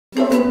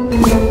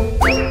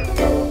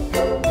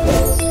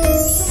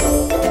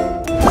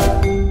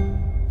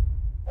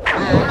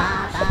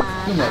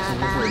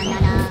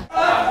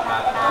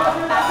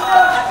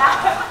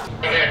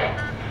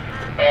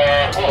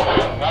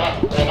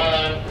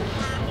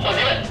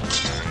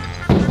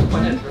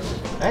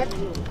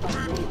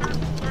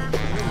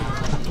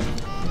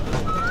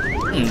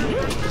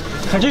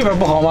看这边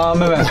不好吗，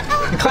妹妹？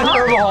你看这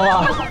边不好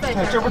吗？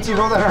哎，这不冀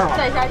州在这儿吗？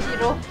在下冀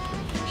州。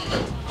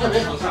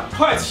别躺下，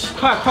快起，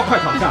快躺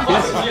下，别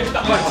起，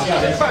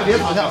快别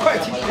躺下，快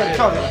起，快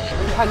跳起来！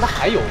你看那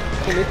还有，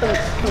这没蹬，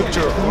就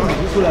这儿流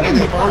出来，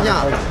得包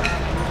架子。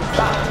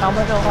强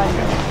迫症患者。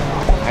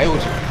还有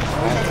这，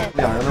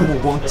两人的目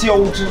光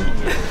交织。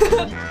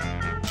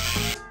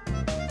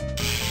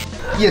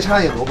夜叉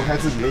也挪不开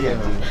自己的眼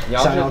睛，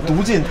想要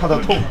读尽他的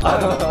痛，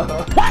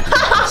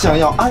想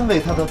要安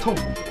慰他的痛。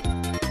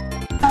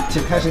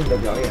请开始你的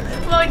表演。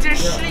我已经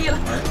失忆了，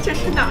这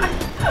是哪儿？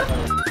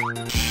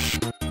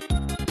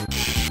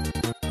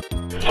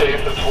这一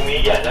次图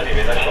迷演的里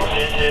面的小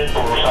心心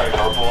不如上一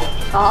场多。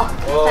好，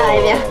再来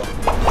一遍。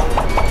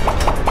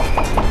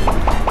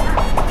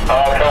好，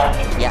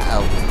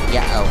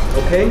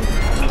开。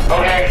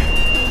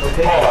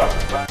OK， 过了。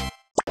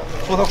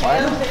说他怀里。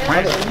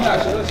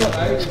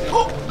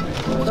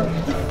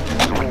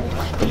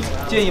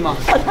介意吗？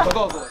快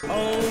告诉我。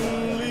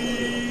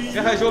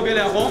别害羞，别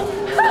脸红。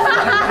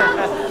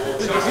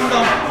小心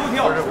脏扑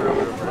跳。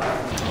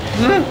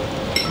不是。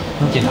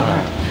你紧张了？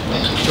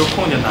就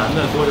碰见男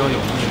的多交友。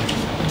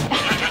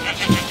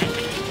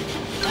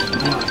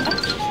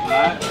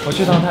来，我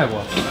去趟泰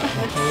国。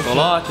走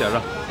了，姐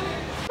着。